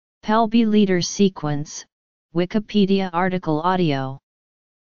PelB leader sequence, Wikipedia article audio.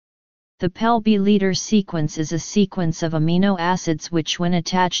 The PelB leader sequence is a sequence of amino acids which, when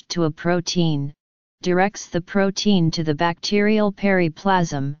attached to a protein, directs the protein to the bacterial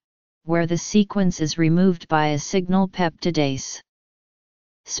periplasm, where the sequence is removed by a signal peptidase.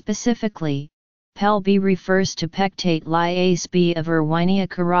 Specifically, PelB refers to pectate lyase B of Erwinia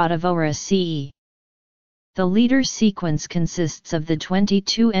carotivora CE. The leader sequence consists of the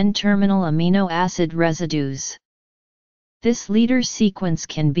 22 N-terminal amino acid residues. This leader sequence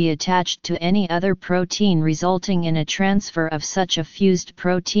can be attached to any other protein, resulting in a transfer of such a fused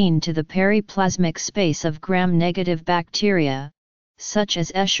protein to the periplasmic space of gram-negative bacteria, such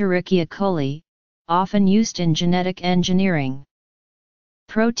as Escherichia coli, often used in genetic engineering.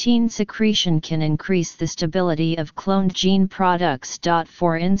 Protein secretion can increase the stability of cloned gene products.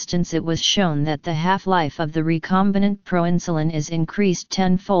 For instance, it was shown that the half-life of the recombinant proinsulin is increased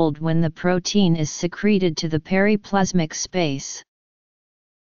tenfold when the protein is secreted to the periplasmic space.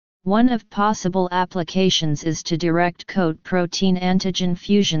 One of possible applications is to direct coat protein antigen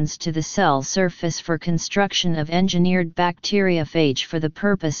fusions to the cell surface for construction of engineered bacteriophage for the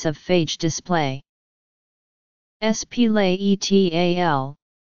purpose of phage display. SPLAETAL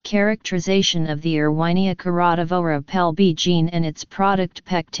characterization of the Erwinia carotivora PelB gene and its product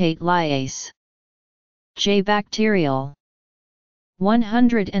pectate lyase. J. Bacterial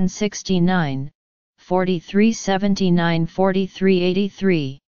 169,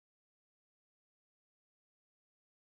 4379-4383.